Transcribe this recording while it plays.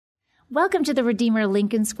Welcome to the Redeemer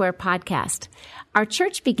Lincoln Square podcast. Our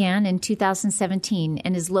church began in 2017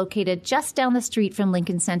 and is located just down the street from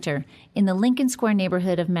Lincoln Center in the Lincoln Square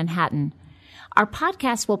neighborhood of Manhattan. Our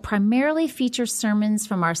podcast will primarily feature sermons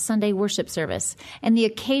from our Sunday worship service and the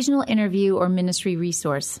occasional interview or ministry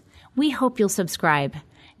resource. We hope you'll subscribe.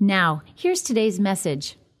 Now, here's today's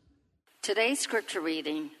message. Today's scripture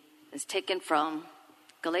reading is taken from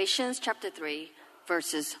Galatians chapter 3,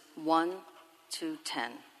 verses 1 to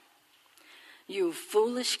 10. You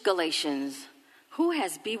foolish Galatians, who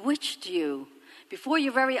has bewitched you? Before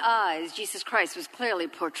your very eyes, Jesus Christ was clearly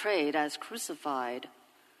portrayed as crucified.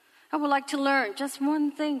 I would like to learn just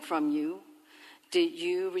one thing from you. Did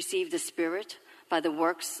you receive the Spirit by the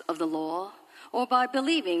works of the law or by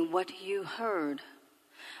believing what you heard?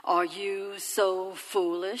 Are you so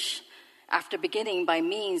foolish? After beginning by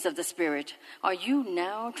means of the Spirit, are you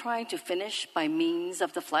now trying to finish by means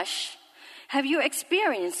of the flesh? Have you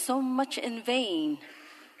experienced so much in vain,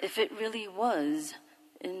 if it really was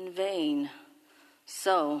in vain?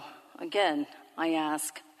 So, again, I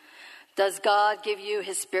ask, does God give you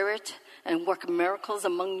his Spirit and work miracles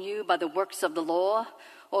among you by the works of the law,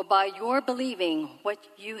 or by your believing what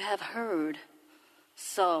you have heard?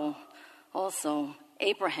 So, also,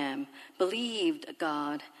 Abraham believed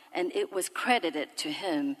God, and it was credited to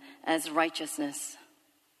him as righteousness.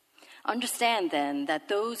 Understand then that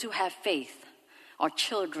those who have faith are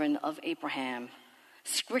children of Abraham.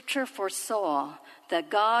 Scripture foresaw that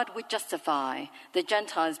God would justify the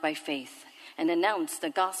Gentiles by faith and announce the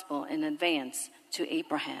gospel in advance to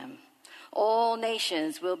Abraham. All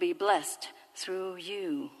nations will be blessed through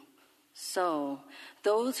you. So,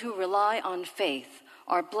 those who rely on faith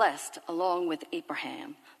are blessed along with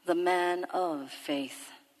Abraham, the man of faith.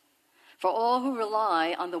 For all who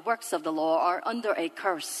rely on the works of the law are under a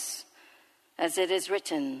curse. As it is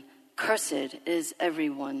written, cursed is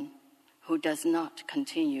everyone who does not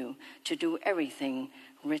continue to do everything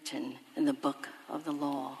written in the book of the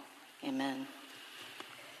law. Amen.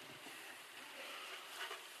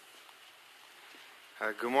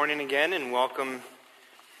 Good morning again, and welcome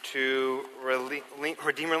to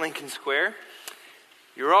Redeemer Lincoln Square.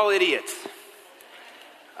 You're all idiots.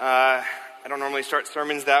 I don't normally start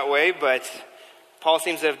sermons that way, but Paul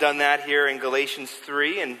seems to have done that here in Galatians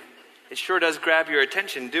 3, and it sure does grab your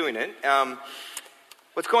attention doing it.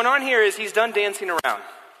 What's going on here is he's done dancing around.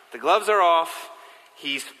 The gloves are off.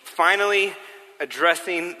 He's finally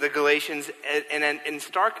addressing the Galatians in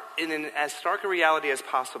as stark a reality as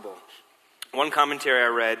possible. One commentary I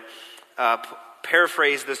read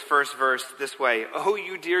paraphrased this first verse this way: "Oh,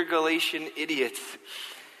 you dear Galatian idiots,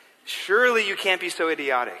 surely you can't be so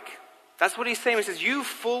idiotic." That's what he's saying. He says, "You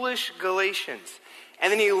foolish Galatians."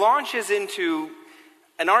 And then he launches into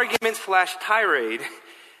an argument/tirade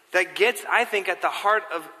that gets, I think, at the heart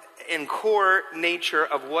of and core nature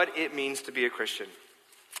of what it means to be a Christian.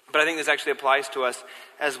 But I think this actually applies to us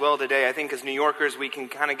as well today. I think as New Yorkers, we can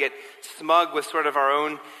kind of get smug with sort of our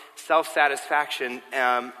own self-satisfaction,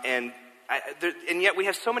 and yet we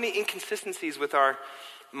have so many inconsistencies with our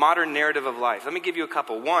modern narrative of life. Let me give you a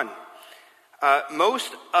couple. One,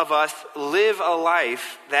 most of us live a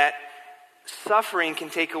life that suffering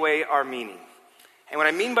can take away our meaning. And what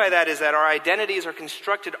I mean by that is that our identities are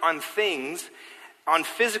constructed on things, on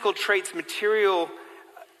physical traits, material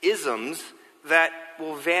isms that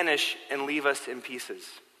will vanish and leave us in pieces.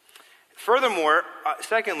 Furthermore,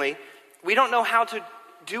 secondly, we don't know how to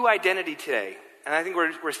do identity today. And I think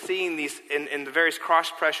we're seeing these in the various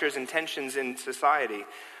cross pressures and tensions in society.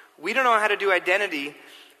 We don't know how to do identity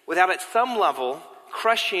without at some level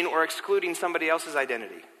crushing or excluding somebody else's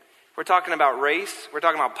identity. We're talking about race, we're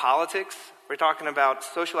talking about politics, we're talking about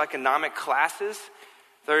social economic classes.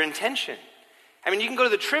 They're in tension. I mean, you can go to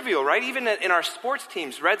the trivial, right? Even in our sports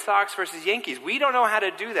teams, Red Sox versus Yankees, we don't know how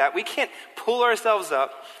to do that. We can't pull ourselves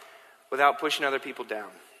up without pushing other people down.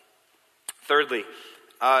 Thirdly,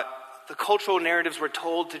 the cultural narratives we're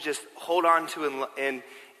told to just hold on to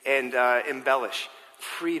and embellish.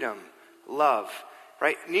 Freedom, love,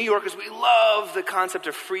 right? New Yorkers, we love the concept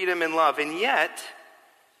of freedom and love, and yet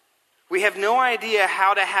we have no idea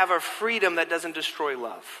how to have a freedom that doesn't destroy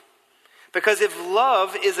love. Because if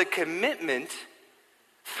love is a commitment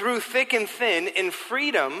through thick and thin, and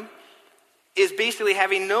freedom is basically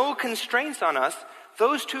having no constraints on us,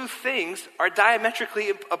 those two things are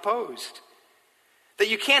diametrically opposed. That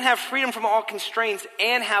you can't have freedom from all constraints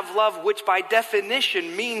and have love, which by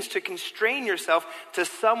definition means to constrain yourself to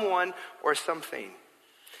someone or something.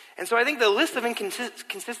 And so I think the list of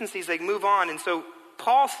inconsistencies, they move on. And so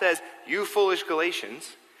Paul says, you foolish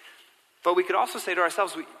Galatians. But we could also say to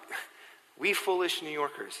ourselves, we foolish New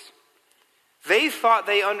Yorkers. They thought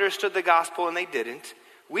they understood the gospel and they didn't.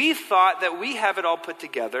 We thought that we have it all put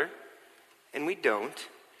together and we don't.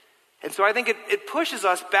 And so I think it pushes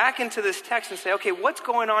us back into this text and say, okay, what's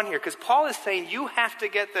going on here? Because Paul is saying you have to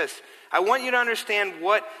get this. I want you to understand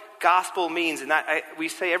what gospel means. And we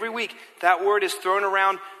say every week that word is thrown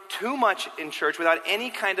around too much in church without any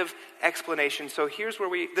kind of explanation. So here's where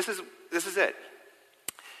this is it.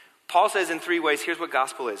 Paul says in 3 ways, here's what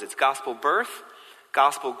gospel is. It's gospel birth,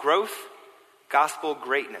 gospel growth, gospel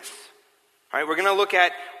greatness. All right, we're going to look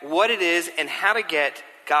at what it is and how to get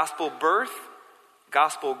gospel birth,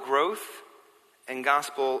 gospel growth, and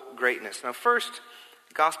gospel greatness. Now first,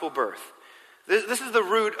 gospel birth. This is the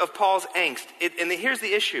root of Paul's angst. And here's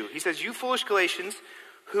the issue. He says, you foolish Galatians,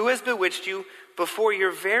 who has bewitched you? Before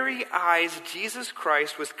your very eyes, Jesus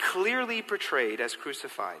Christ was clearly portrayed as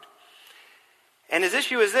crucified. And his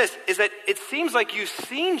issue is this, is that it seems like you've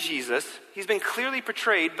seen Jesus. He's been clearly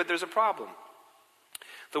portrayed, but there's a problem.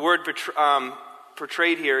 The word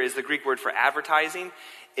portrayed here is the Greek word for advertising.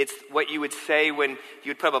 It's what you would say when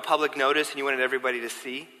you would put up a public notice and you wanted everybody to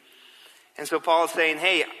see. And so Paul is saying,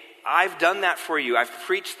 hey, I've done that for you. I've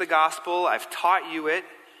preached the gospel. I've taught you it,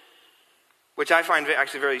 which I find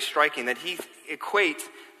actually very striking, that he equates,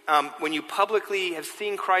 when you publicly have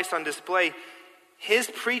seen Christ on display, his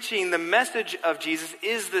preaching, the message of Jesus,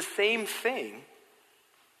 is the same thing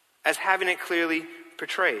as having it clearly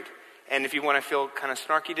portrayed. And if you want to feel kind of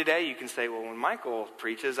snarky today, you can say, well, when Michael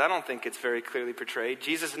preaches, I don't think it's very clearly portrayed.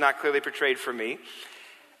 Jesus is not clearly portrayed for me.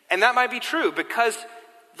 And that might be true, because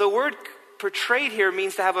the word portrayed here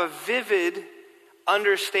means to have a vivid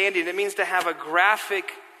understanding. It means to have a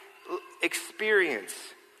graphic experience.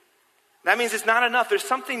 That means it's not enough. There's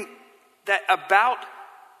something that about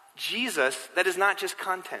Jesus that is not just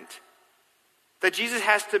content. That Jesus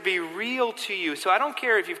has to be real to you. So I don't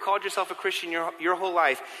care if you've called yourself a Christian your whole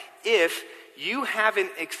life, if you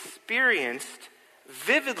haven't experienced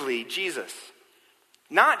vividly Jesus.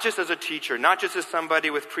 Not just as a teacher, not just as somebody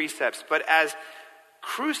with precepts, but as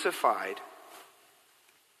crucified,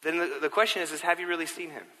 then the question is have you really seen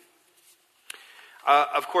him?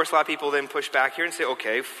 Of course, a lot of people then push back here and say,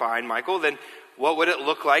 okay, fine, Michael, then what would it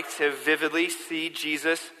look like to vividly see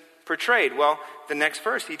Jesus portrayed? Well, the next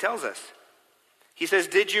verse, he tells us. He says,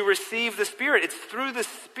 did you receive the Spirit? It's through the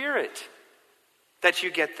Spirit that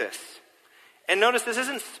you get this. And notice this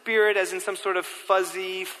isn't spirit as in some sort of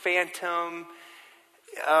fuzzy, phantom,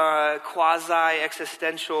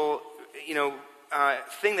 quasi-existential,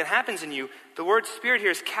 thing that happens in you. The word Spirit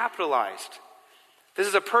here is capitalized. This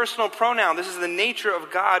is a personal pronoun. This is the nature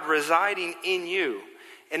of God residing in you.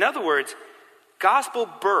 In other words, gospel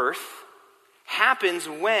birth happens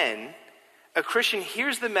when a Christian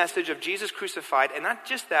hears the message of Jesus crucified, and not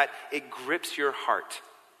just that, it grips your heart.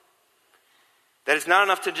 That it's not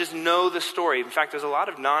enough to just know the story. In fact, there's a lot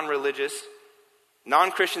of non-religious,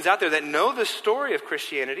 non-Christians out there that know the story of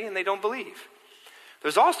Christianity and they don't believe.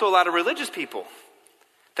 There's also a lot of religious people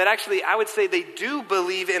that actually, I would say they do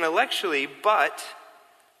believe intellectually, but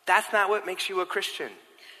that's not what makes you a Christian.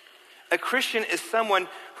 A Christian is someone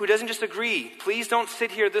who doesn't just agree. Please don't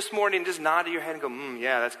sit here this morning and just nod your head and go,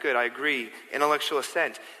 yeah, that's good, I agree. Intellectual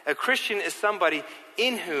assent. A Christian is somebody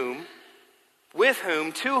in whom, with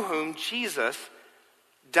whom, to whom Jesus,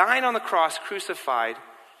 dying on the cross, crucified,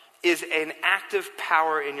 is an active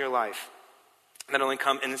power in your life. That only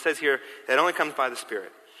comes, and it says here, that only comes by the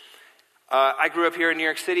Spirit. I grew up here in New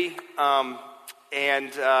York City, and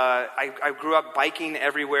I grew up biking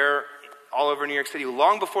everywhere, all over New York City,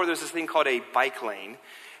 long before there was this thing called a bike lane.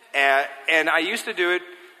 And I used to do it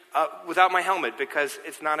without my helmet because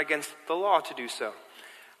it's not against the law to do so.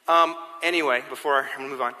 Anyway, I'm going to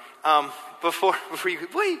move on. Before you,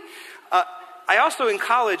 wait. I also, in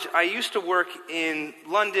college, I used to work in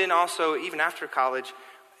London, also even after college,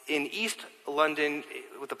 in East London,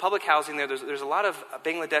 with the public housing there. There's a lot of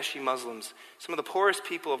Bangladeshi Muslims, some of the poorest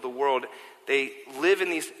people of the world. They live in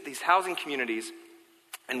these housing communities.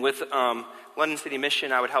 And with London City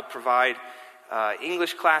Mission, I would help provide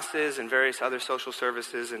English classes and various other social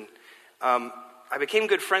services. And I became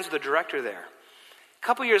good friends with the director there. A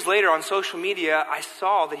couple years later on social media, I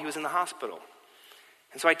saw that he was in the hospital.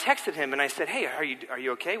 And so I texted him and I said, hey, are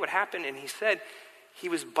you okay? What happened? And he said he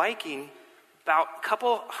was biking about a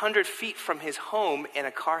couple hundred feet from his home and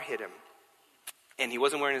a car hit him. And he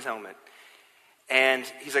wasn't wearing his helmet. And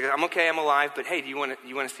he's like, I'm okay, I'm alive, but hey, do you want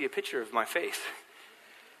to see a picture of my face?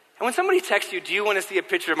 And when somebody texts you, do you want to see a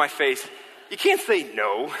picture of my face? You can't say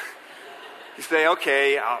no. You say,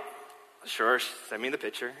 okay, sure, send me the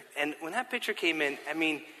picture. And when that picture came in,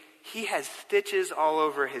 he had stitches all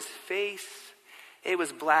over his face. It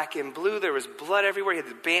was black and blue. There was blood everywhere. He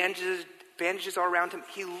had the bandages all around him.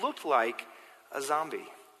 He looked like a zombie.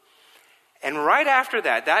 And right after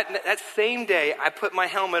that same day, I put my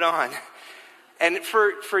helmet on. And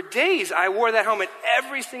for days, I wore that helmet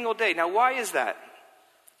every single day. Now, why is that?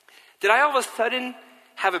 Did I all of a sudden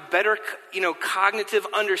have a better, cognitive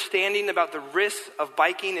understanding about the risks of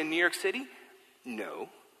biking in New York City? No.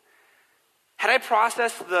 Had I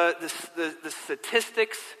processed the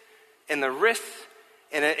statistics and the risks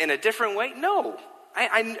in a different way? No.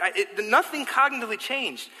 Nothing cognitively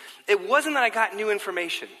changed. It wasn't that I got new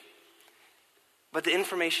information, but the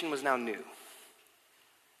information was now new.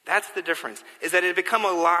 That's the difference, is that it had become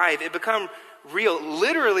alive, it had become real.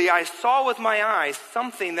 Literally, I saw with my eyes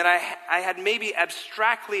something that I had maybe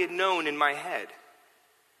abstractly known in my head.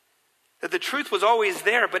 That the truth was always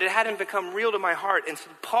there, but it hadn't become real to my heart. And so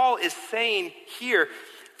Paul is saying here,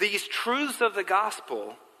 these truths of the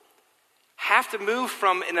gospel have to move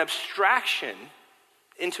from an abstraction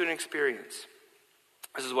into an experience.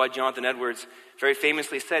 This is why Jonathan Edwards very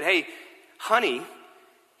famously said, hey, honey,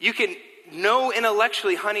 you can know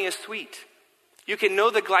intellectually honey is sweet. You can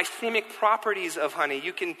know the glycemic properties of honey.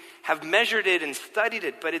 You can have measured it and studied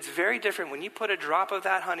it, but it's very different when you put a drop of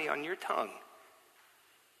that honey on your tongue.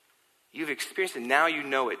 You've experienced it. Now you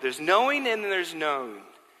know it. There's knowing and there's known.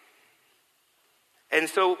 And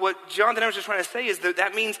so what Jonathan Edwards is trying to say is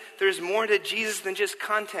that means there's more to Jesus than just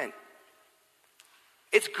content.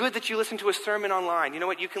 It's good that you listen to a sermon online. You know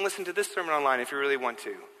what? You can listen to this sermon online if you really want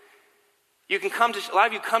to. A lot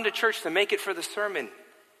of you come to church to make it for the sermon.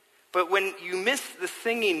 But when you miss the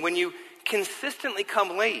singing, when you consistently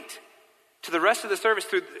come late to the rest of the service,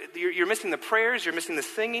 you're missing the prayers, you're missing the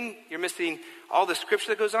singing, you're missing all the scripture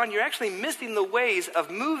that goes on, you're actually missing the ways of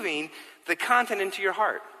moving the content into your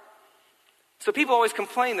heart. So people always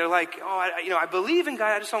complain. They're like, I believe in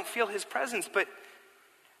God, I just don't feel his presence. But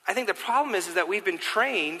I think the problem is that we've been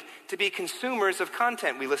trained to be consumers of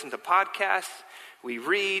content. We listen to podcasts, we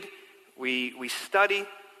read, we study,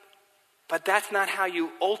 but that's not how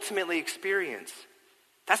you ultimately experience.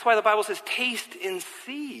 That's why the Bible says, taste and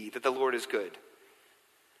see that the Lord is good.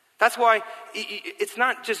 That's why it's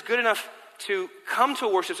not just good enough to come to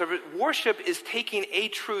a worship service. Worship is taking a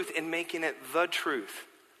truth and making it the truth.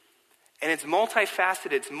 And it's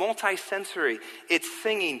multifaceted, it's multisensory. It's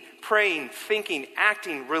singing, praying, thinking,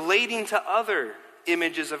 acting, relating to other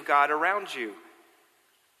images of God around you.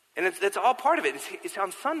 And it's all part of it. It's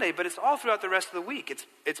on Sunday, but it's all throughout the rest of the week.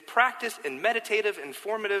 It's practice and meditative,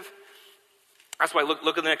 informative. That's why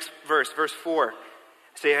look at the next verse 4.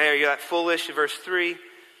 Say, hey, are you that foolish? Verse 3.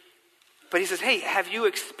 But he says, hey, haven't you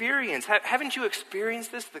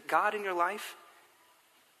experienced this, the God in your life?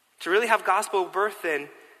 To really have gospel birth, then,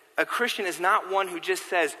 a Christian is not one who just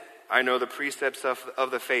says, I know the precepts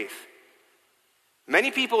of the faith.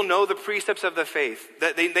 Many people know the precepts of the faith.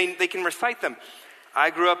 They can recite them. I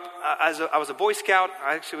grew up, I was a Boy Scout.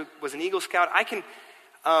 I actually was an Eagle Scout. I can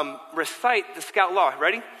recite the Scout law.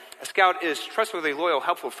 Ready? A Scout is trustworthy, loyal,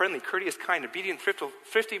 helpful, friendly, courteous, kind, obedient,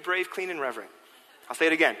 thrifty, brave, clean, and reverent. I'll say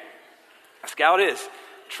it again. A Scout is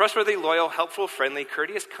trustworthy, loyal, helpful, friendly,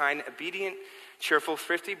 courteous, kind, obedient, cheerful,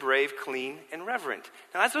 thrifty, brave, clean, and reverent.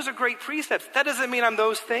 Now, those are great precepts. That doesn't mean I'm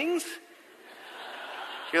those things.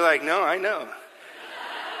 You're like, no, I know.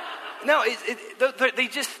 No, they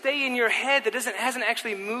just stay in your head. That hasn't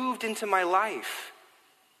actually moved into my life.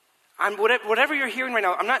 Whatever you're hearing right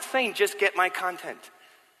now, I'm not saying just get my content.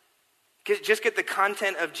 Just get the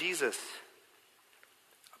content of Jesus.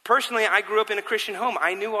 Personally, I grew up in a Christian home.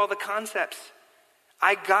 I knew all the concepts.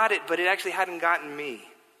 I got it, but it actually hadn't gotten me.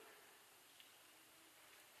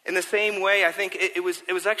 In the same way, I think it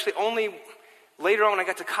was actually only later on when I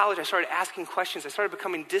got to college, I started asking questions. I started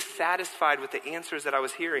becoming dissatisfied with the answers that I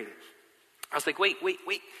was hearing. I was like, wait.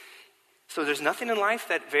 So there's nothing in life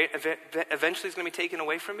that eventually is going to be taken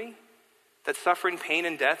away from me? That suffering, pain,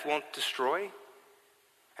 and death won't destroy?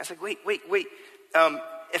 I was like, wait.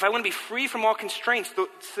 If I want to be free from all constraints,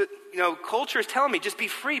 culture is telling me just be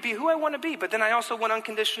free, be who I want to be. But then I also want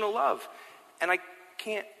unconditional love. And I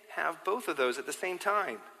can't have both of those at the same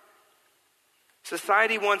time.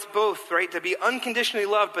 Society wants both, right? To be unconditionally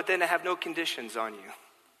loved, but then to have no conditions on you.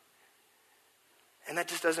 And that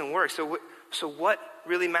just doesn't work. So what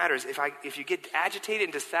really matters? If you get agitated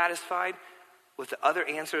and dissatisfied with the other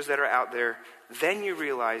answers that are out there, then you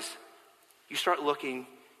realize, you start looking,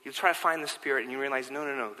 you try to find the Spirit, and you realize,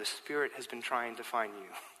 no, the Spirit has been trying to find you.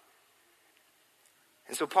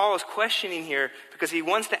 And so Paul is questioning here because he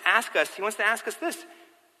wants to ask us this.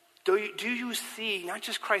 Do you see not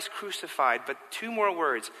just Christ crucified, but two more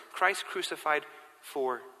words, Christ crucified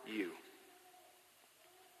for you?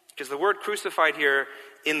 Because the word crucified here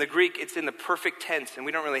in the Greek, it's in the perfect tense, and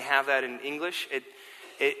we don't really have that in English.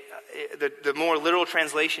 The more literal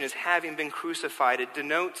translation is having been crucified. It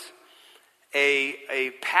denotes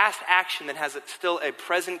a past action that has still a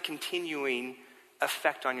present continuing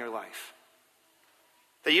effect on your life.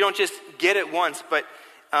 That you don't just get it once, but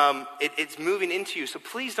it's moving into you. So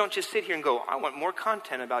please don't just sit here and go, I want more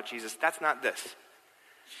content about Jesus. That's not this.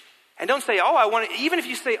 And don't say, even if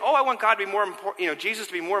you say, I want God to be more important, Jesus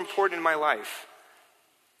to be more important in my life.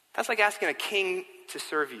 That's like asking a king to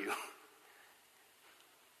serve you.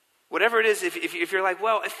 Whatever it is, if you're like,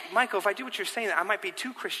 Michael, if I do what you're saying, I might be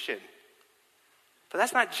too Christian. But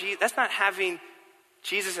that's not having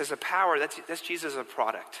Jesus as a power. That's Jesus as a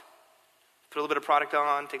product. Put a little bit of product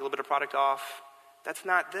on, take a little bit of product off. That's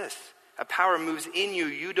not this. A power moves in you.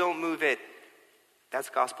 You don't move it. That's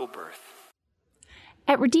gospel birth.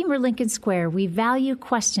 At Redeemer Lincoln Square, we value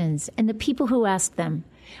questions and the people who ask them,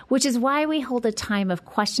 which is why we hold a time of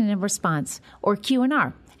question and response, or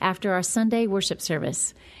Q&R, after our Sunday worship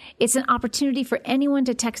service. It's an opportunity for anyone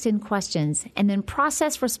to text in questions and then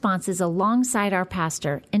process responses alongside our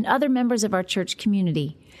pastor and other members of our church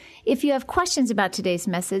community. If you have questions about today's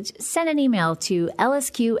message, send an email to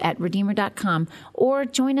lsq@redeemer.com or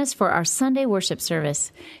join us for our Sunday worship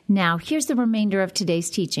service. Now, here's the remainder of today's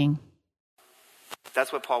teaching.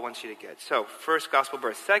 That's what Paul wants you to get. So, first, gospel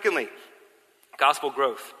birth. Secondly, gospel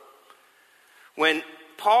growth. When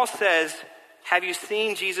Paul says, have you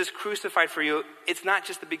seen Jesus crucified for you? It's not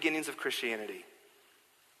just the beginnings of Christianity.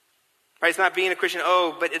 Right? It's not being a Christian,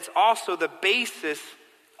 but it's also the basis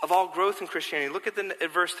of all growth in Christianity. Look at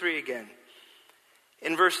verse 3 again.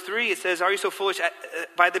 In verse 3, it says, are you so foolish?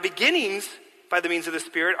 By the beginnings, by the means of the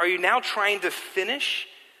Spirit, are you now trying to finish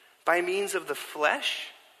by means of the flesh?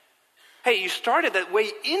 Hey, you started that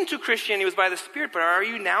way into Christianity was by the Spirit, but are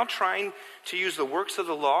you now trying to use the works of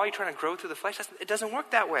the law? Are you trying to grow through the flesh? It doesn't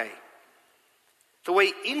work that way. The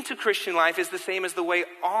way into Christian life is the same as the way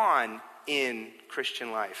on in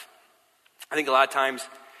Christian life. I think a lot of times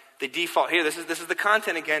the default here, this is the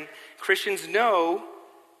content again. Christians know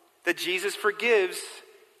that Jesus forgives.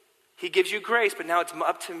 He gives you grace, but now it's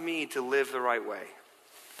up to me to live the right way.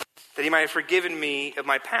 That he might have forgiven me of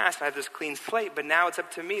my past. I have this clean slate, but now it's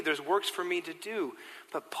up to me. There's works for me to do.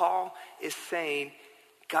 But Paul is saying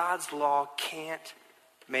God's law can't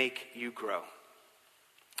make you grow.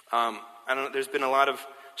 I don't know, there's been a lot of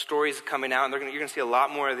stories coming out, and you're going to see a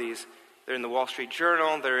lot more of these. They're in the Wall Street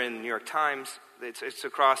Journal, they're in the New York Times. It's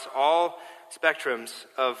across all spectrums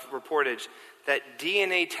of reportage that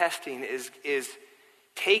DNA testing is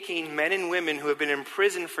taking men and women who have been in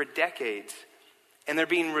prison for decades, and they're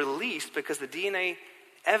being released because the DNA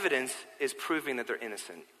evidence is proving that they're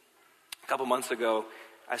innocent. A couple months ago,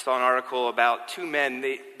 I saw an article about two men.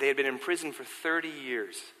 They had been in prison for 30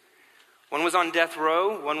 years. One was on death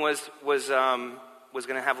row. One was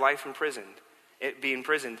going to have life imprisoned, be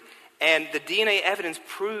imprisoned. And the DNA evidence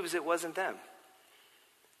proves it wasn't them.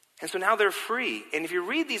 And so now they're free. And if you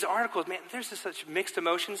read these articles, man, there's just such mixed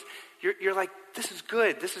emotions. You're like, this is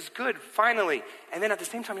good, finally. And then at the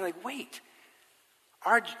same time, you're like, wait.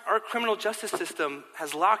 Our criminal justice system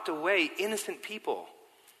has locked away innocent people.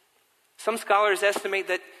 Some scholars estimate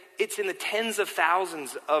that it's in the tens of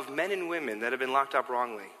thousands of men and women that have been locked up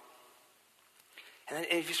wrongly. And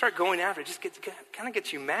if you start going after it, it just kind of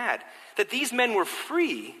gets you mad. That these men were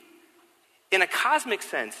free in a cosmic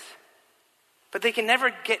sense, but they can never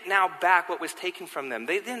get now back what was taken from them.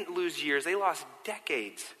 They didn't lose years, they lost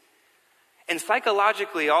decades. And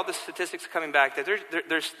psychologically, all the statistics are coming back that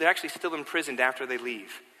they're actually still imprisoned after they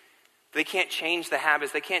leave. They can't change the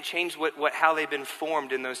habits, they can't change how they've been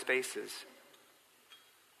formed in those spaces.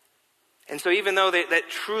 And so even though that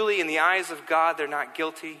truly in the eyes of God they're not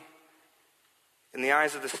guilty, in the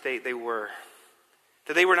eyes of the state, they were.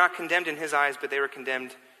 That they were not condemned in his eyes, but they were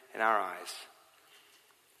condemned in our eyes.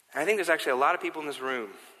 And I think there's actually a lot of people in this room,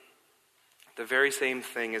 the very same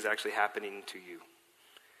thing is actually happening to you.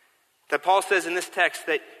 That Paul says in this text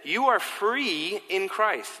that you are free in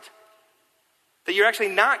Christ. That you're actually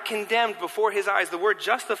not condemned before his eyes. The word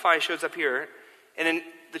justify shows up here. And in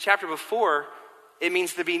the chapter before, it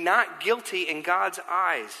means to be not guilty in God's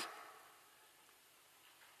eyes.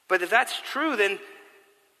 But if that's true, then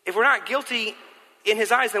if we're not guilty in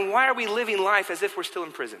his eyes, then why are we living life as if we're still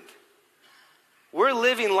imprisoned? We're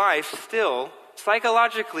living life still,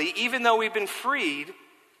 psychologically, even though we've been freed,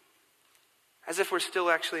 as if we're still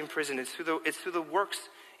actually imprisoned. It's through the works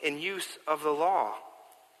and use of the law.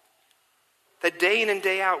 That day in and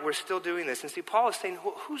day out, we're still doing this. And see, Paul is saying,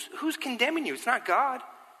 who's condemning you? It's not God.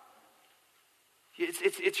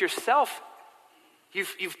 It's yourself.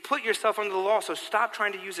 You've put yourself under the law, so stop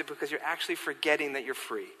trying to use it because you're actually forgetting that you're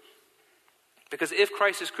free. Because if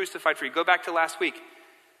Christ is crucified for you, go back to last week.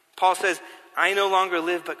 Paul says, I no longer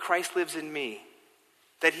live, but Christ lives in me.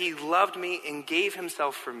 That he loved me and gave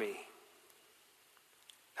himself for me.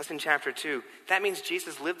 That's in chapter 2. That means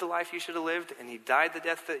Jesus lived the life you should have lived, and he died the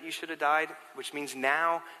death that you should have died, which means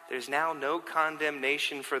now, there's now no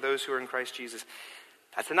condemnation for those who are in Christ Jesus.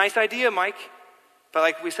 That's a nice idea, Mike. But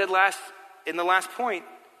like we said in the last point,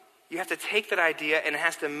 you have to take that idea and it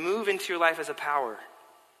has to move into your life as a power.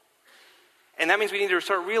 And that means we need to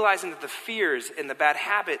start realizing that the fears and the bad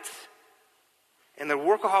habits and the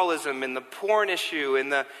workaholism and the porn issue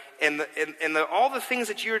and all the things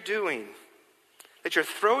that you're doing, that you're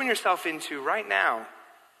throwing yourself into right now,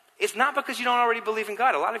 it's not because you don't already believe in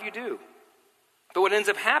God. A lot of you do. But what ends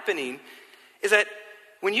up happening is that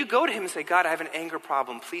when you go to him and say, God, I have an anger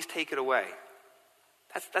problem, please take it away.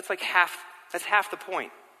 That's half the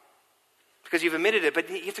point. Because you've admitted it, but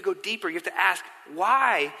you have to go deeper. You have to ask,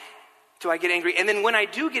 why do I get angry? And then when I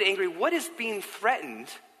do get angry, what is being threatened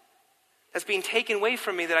that's being taken away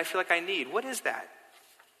from me that I feel like I need? What is that?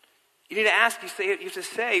 You need to ask, you have to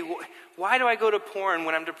say, why do I go to porn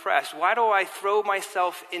when I'm depressed? Why do I throw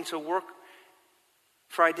myself into work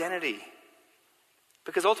for identity?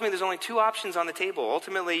 Because ultimately there's only two options on the table.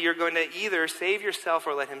 Ultimately you're going to either save yourself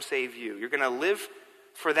or let him save you. You're going to live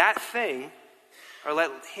for that thing or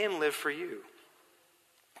let him live for you.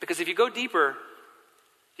 Because if you go deeper,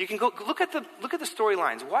 you can go look at the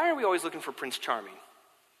storylines. Why are we always looking for Prince Charming?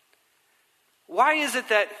 Why is it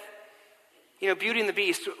that, Beauty and the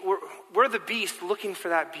Beast, we're the beast looking for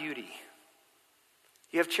that beauty?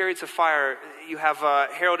 You have Chariots of Fire. You have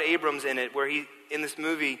Harold Abrams in it, where in this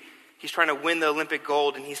movie, he's trying to win the Olympic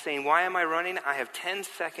gold, and he's saying, why am I running? I have 10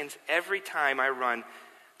 seconds every time I run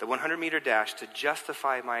the 100-meter dash to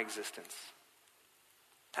justify my existence.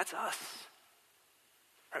 That's us.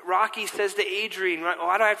 Right? Rocky says to Adrian,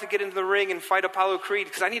 why do I have to get into the ring and fight Apollo Creed?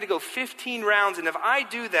 Because I need to go 15 rounds, and if I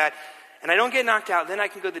do that and I don't get knocked out, then I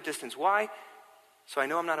can go the distance. Why? So I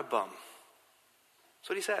know I'm not a bum. That's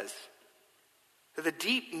what he says. The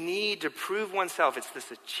deep need to prove oneself, it's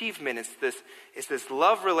this achievement, it's this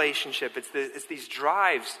love relationship, it's these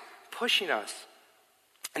drives pushing us.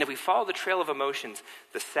 And if we follow the trail of emotions,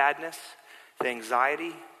 the sadness, the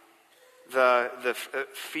anxiety, the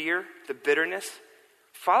fear, the bitterness,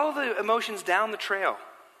 follow the emotions down the trail.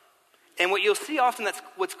 And what you'll see often, that's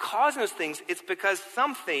what's causing those things, it's because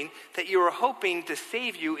something that you were hoping to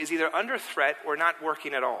save you is either under threat or not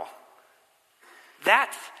working at all.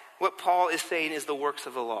 That's what Paul is saying is the works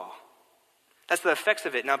of the law. That's the effects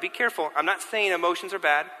of it. Now be careful. I'm not saying emotions are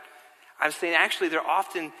bad. I'm saying actually they're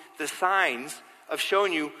often the signs of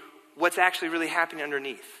showing you what's actually really happening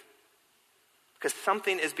underneath. Because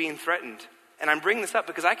something is being threatened. And I'm bringing this up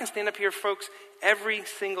because I can stand up here, folks, every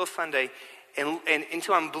single Sunday, and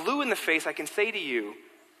until I'm blue in the face, I can say to you,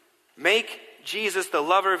 make Jesus the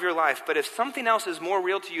lover of your life. But if something else is more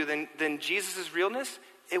real to you than Jesus' realness,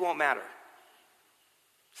 it won't matter.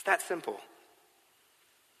 It's that simple.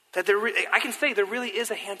 That I can say there really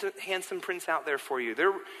is a handsome prince out there for you.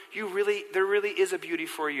 There really is a beauty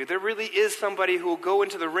for you. There really is somebody who will go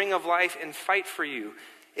into the ring of life and fight for you.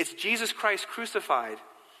 It's Jesus Christ crucified.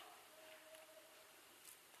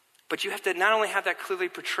 But you have to not only have that clearly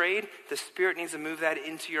portrayed, the Spirit needs to move that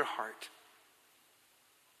into your heart.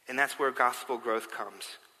 And that's where gospel growth comes.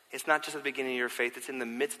 It's not just at the beginning of your faith, it's in the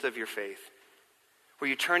midst of your faith. Where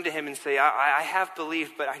you turn to him and say, I have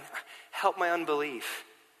belief, but help my unbelief.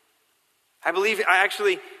 I believe,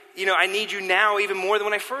 I need you now even more than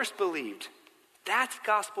when I first believed. That's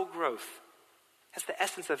gospel growth. That's the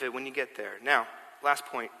essence of it when you get there. Now, last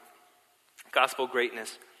point, gospel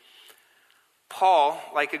greatness. Paul,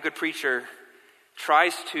 like a good preacher,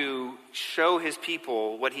 tries to show his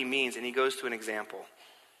people what he means, and he goes to an example.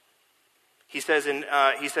 He says,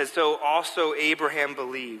 so also Abraham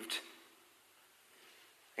believed,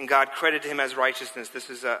 and God credited him as righteousness. This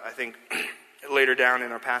is, I think, later down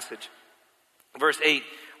in our passage. Verse 8,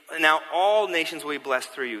 now all nations will be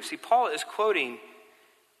blessed through you. See, Paul is quoting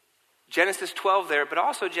Genesis 12 there, but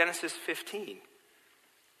also Genesis 15.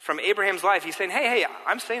 From Abraham's life, he's saying, hey,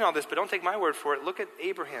 I'm saying all this, but don't take my word for it. Look at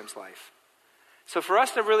Abraham's life. So for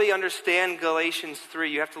us to really understand Galatians 3,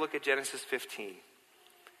 you have to look at Genesis 15.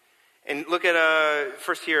 And look at,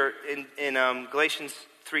 first here in Galatians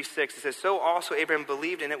 3:6, it says, so also Abraham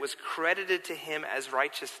believed, and it was credited to him as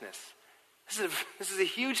righteousness. This is a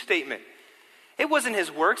huge statement. It wasn't his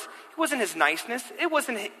works. It wasn't his niceness. It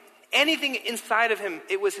wasn't anything inside of him.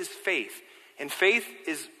 It was his faith. And faith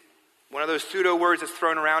is one of those pseudo words that's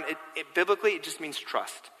thrown around. Biblically, it just means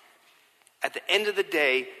trust. At the end of the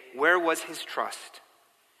day, where was his trust?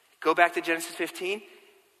 Go back to Genesis 15,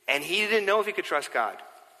 and he didn't know if he could trust God.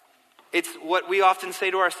 It's what we often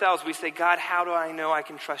say to ourselves. We say, God, how do I know I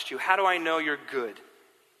can trust you? How do I know you're good?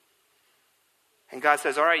 And God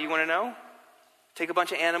says, all right, you want to know? Take a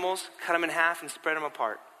bunch of animals, cut them in half, and spread them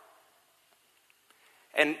apart.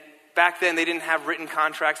 And back then, they didn't have written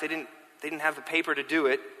contracts. They didn't have the paper to do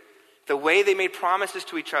it. The way they made promises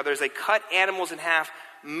to each other is they cut animals in half,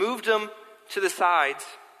 moved them to the sides,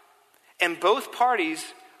 and both parties,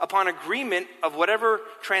 upon agreement of whatever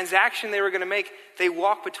transaction they were going to make, they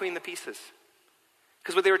walked between the pieces.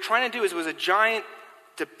 Because what they were trying to do was a giant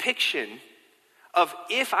depiction of,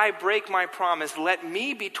 if I break my promise, let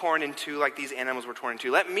me be torn in two like these animals were torn in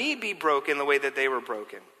two. Let me be broken the way that they were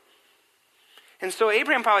broken. And so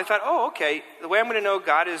Abraham probably thought, oh, okay, the way I'm going to know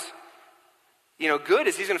God is, good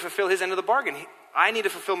is he's going to fulfill his end of the bargain. I need to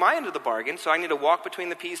fulfill my end of the bargain, so I need to walk between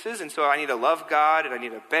the pieces, and so I need to love God, and I need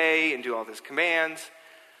to obey and do all his commands.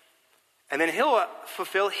 And then he'll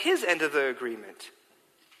fulfill his end of the agreement.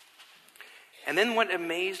 And then what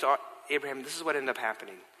amazed Abraham, this is what ended up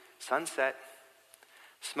happening. Sunset,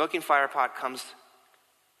 smoking fire pot comes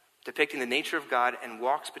depicting the nature of God and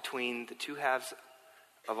walks between the two halves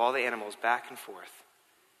of all the animals back and forth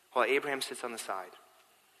while Abraham sits on the side.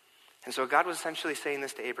 And so God was essentially saying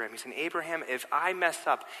this to Abraham. He's saying, Abraham, if I mess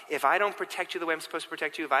up, if I don't protect you the way I'm supposed to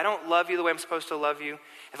protect you, if I don't love you the way I'm supposed to love you,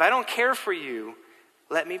 if I don't care for you,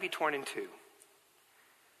 let me be torn in two.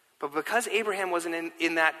 But because Abraham wasn't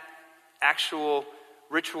in that actual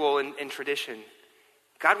ritual and tradition,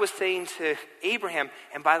 God was saying to Abraham,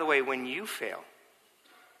 and by the way, when you fail,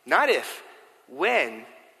 not if, when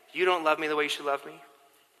you don't love me the way you should love me,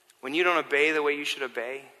 when you don't obey the way you should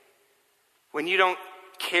obey, when you don't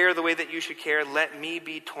care the way that you should care, let me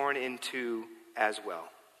be torn in two as well.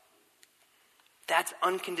 That's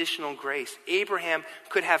unconditional grace. Abraham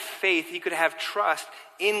could have faith, he could have trust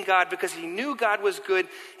in God because he knew God was good,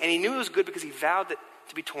 and he knew it was good because he vowed that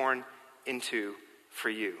to be torn in two for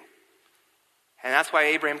you. And that's why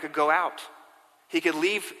Abraham could go out. He could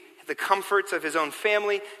leave the comforts of his own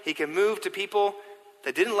family. He could move to people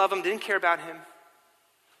that didn't love him, didn't care about him,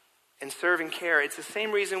 and serve and care. It's the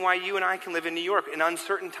same reason why you and I can live in New York in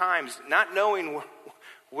uncertain times, not knowing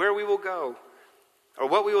where we will go or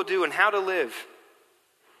what we will do and how to live.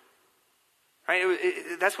 Right?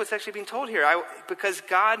 That's what's actually being told here. Because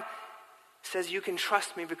God says you can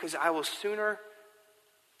trust me because I will sooner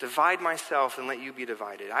divide myself than let you be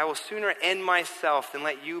divided. I will sooner end myself than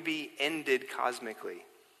let you be ended cosmically.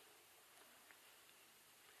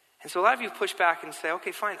 And so a lot of you push back and say,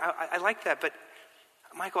 okay, fine, I like that, but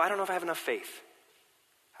Michael, I don't know if I have enough faith.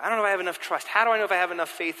 I don't know if I have enough trust. How do I know if I have enough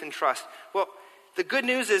faith and trust? Well, the good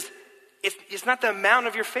news is it's not the amount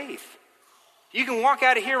of your faith. You can walk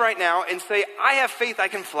out of here right now and say, I have faith I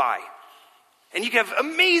can fly. And you can have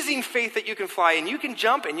amazing faith that you can fly, and you can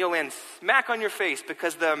jump and you'll land smack on your face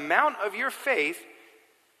because the amount of your faith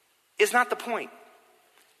is not the point.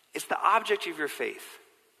 It's the object of your faith.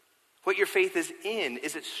 What your faith is in.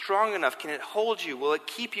 Is it strong enough? Can it hold you? Will it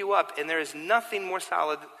keep you up? And there is nothing more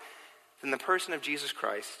solid than the person of Jesus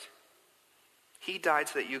Christ. He died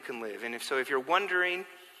so that you can live. And if you're wondering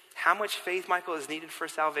how much faith, Michael, is needed for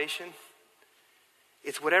salvation,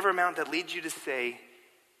 it's whatever amount that leads you to say,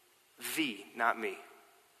 thee, not me.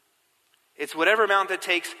 It's whatever amount that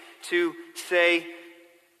takes to say,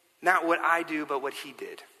 not what I do, but what he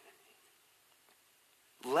did.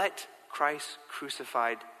 Let Christ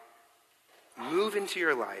crucified move into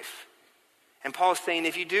your life. And Paul is saying,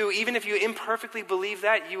 if you do, even if you imperfectly believe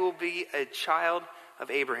that, you will be a child of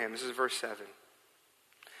Abraham. This is verse 7.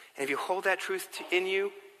 And if you hold that truth in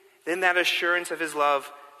you, then that assurance of his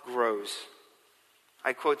love grows.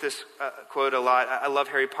 I quote this quote a lot. I love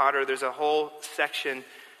Harry Potter. There's a whole section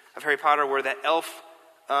of Harry Potter where that elf,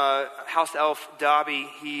 house elf Dobby,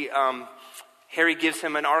 Harry gives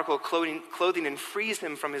him an article of clothing and frees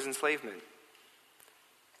him from his enslavement.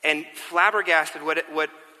 And flabbergasted, what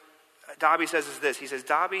Dobby says is this. He says,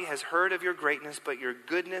 Dobby has heard of your greatness, but your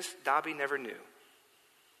goodness Dobby never knew.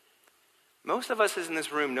 Most of us in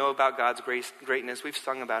this room know about God's greatness. We've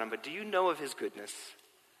sung about him, but do you know of his goodness?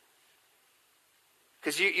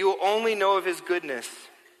 Because you will only know of his goodness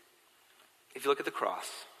if you look at the cross.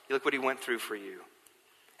 You look what he went through for you.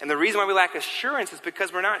 And the reason why we lack assurance is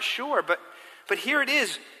because we're not sure. But here it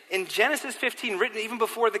is in Genesis 15, written even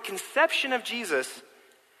before the conception of Jesus.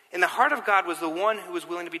 In the heart of God was the one who was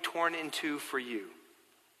willing to be torn in two for you.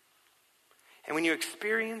 And when you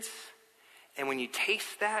experience and when you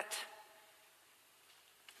taste that,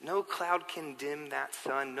 no cloud can dim that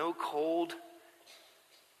sun. No cold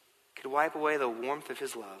could wipe away the warmth of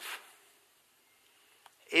his love.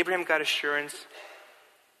 Abraham got assurance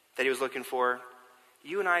that he was looking for.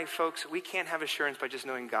 You and I, folks, we can't have assurance by just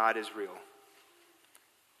knowing God is real.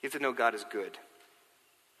 You have to know God is good.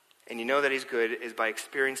 And you know that he's good is by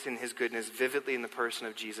experiencing his goodness vividly in the person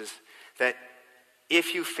of Jesus. That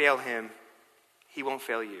if you fail him, he won't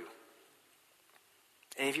fail you.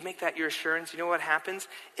 And if you make that your assurance, you know what happens?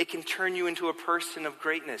 It can turn you into a person of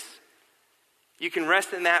greatness. You can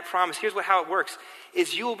rest in that promise. Here's how it works,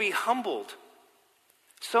 is you will be humbled.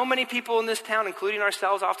 So many people in this town, including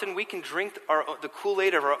ourselves, often we can drink the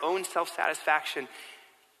Kool-Aid of our own self-satisfaction.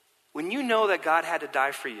 When you know that God had to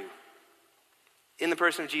die for you in the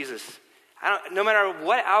person of Jesus, no matter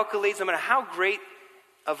what accolades, no matter how great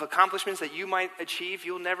of accomplishments that you might achieve,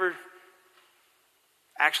 you'll never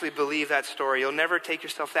actually believe that story. You'll never take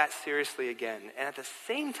yourself that seriously again. And at the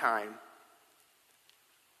same time,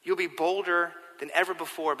 you'll be bolder than ever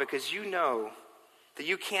before because you know that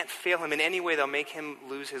you can't fail him in any way that'll make him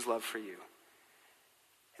lose his love for you.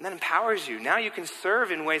 And that empowers you. Now you can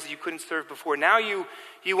serve in ways that you couldn't serve before. Now you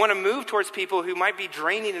want to move towards people who might be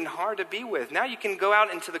draining and hard to be with. Now you can go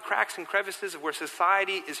out into the cracks and crevices of where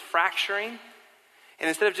society is fracturing. And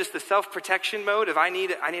instead of just the self-protection mode of I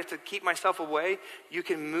have to keep myself away, you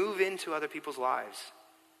can move into other people's lives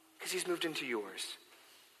because he's moved into yours.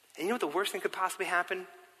 And you know what the worst thing could possibly happen?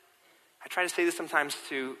 I try to say this sometimes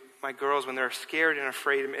to my girls when they're scared and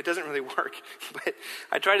afraid. It doesn't really work, but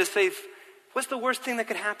I try to say, what's the worst thing that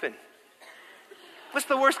could happen? What's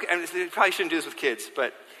the worst? I mean, you probably shouldn't do this with kids,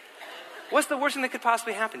 but what's the worst thing that could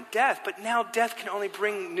possibly happen? Death. But now death can only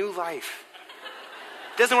bring new life.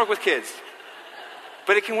 It doesn't work with kids,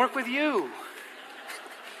 but it can work with you.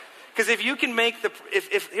 Because if you can make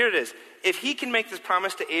here it is. If he can make this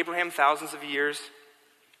promise to Abraham thousands of years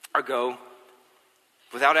ago,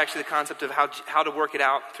 without actually the concept of how to work it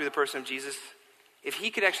out through the person of Jesus, if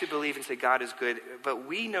he could actually believe and say God is good, but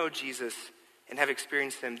we know Jesus and have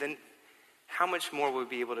experienced him, then how much more will we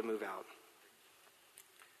be able to move out?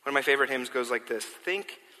 One of my favorite hymns goes like this.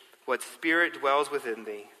 Think what spirit dwells within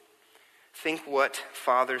thee. Think what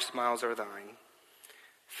Father smiles are thine.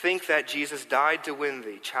 Think that Jesus died to win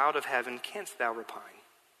thee. Child of heaven, canst thou repine?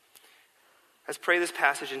 Let's pray this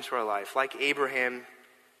passage into our life. Like Abraham,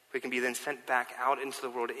 we can be then sent back out into the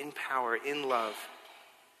world in power, in love,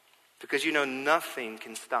 because you know nothing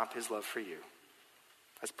can stop his love for you.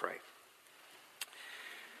 Let's pray.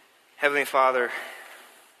 Heavenly Father,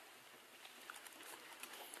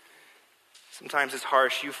 sometimes it's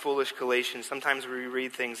harsh, you foolish Galatians. Sometimes we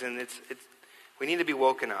read things and we need to be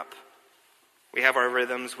woken up. We have our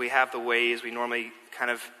rhythms, we have the ways we normally kind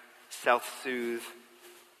of self-soothe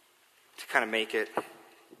to kind of make it.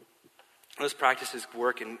 Those practices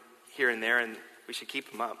work here and there, and we should keep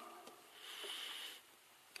them up.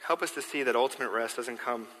 Help us to see that ultimate rest doesn't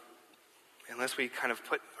come unless we kind of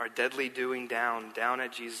put our deadly doing down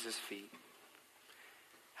at Jesus' feet.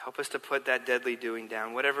 Help us to put that deadly doing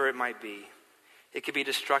down, whatever it might be. It could be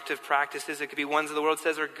destructive practices. It could be ones that the world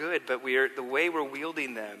says are good, but the way we're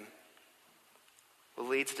wielding them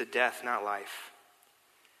leads to death, not life.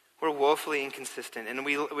 We're woefully inconsistent, and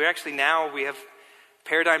we have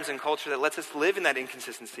paradigms in culture that lets us live in that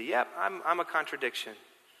inconsistency. Yep, I'm a contradiction.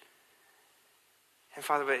 And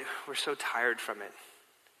Father, but we're so tired from it.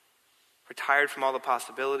 We're tired from all the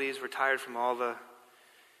possibilities. We're tired from all the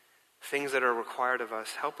things that are required of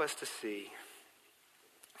us. Help us to see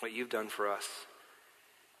what you've done for us.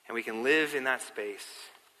 And we can live in that space.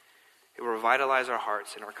 It will revitalize our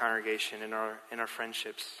hearts and our congregation and our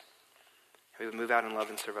friendships. And we will move out in love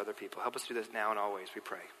and serve other people. Help us do this now and always, we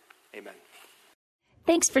pray. Amen.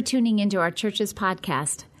 Thanks for tuning into our church's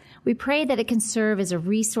podcast. We pray that it can serve as a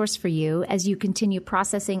resource for you as you continue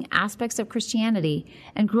processing aspects of Christianity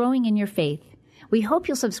and growing in your faith. We hope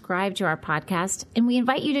you'll subscribe to our podcast, and we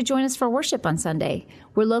invite you to join us for worship on Sunday.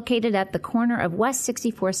 We're located at the corner of West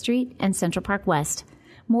 64th Street and Central Park West.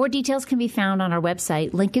 More details can be found on our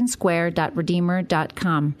website,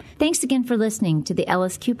 lincolnsquare.redeemer.com. Thanks again for listening to the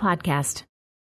LSQ podcast.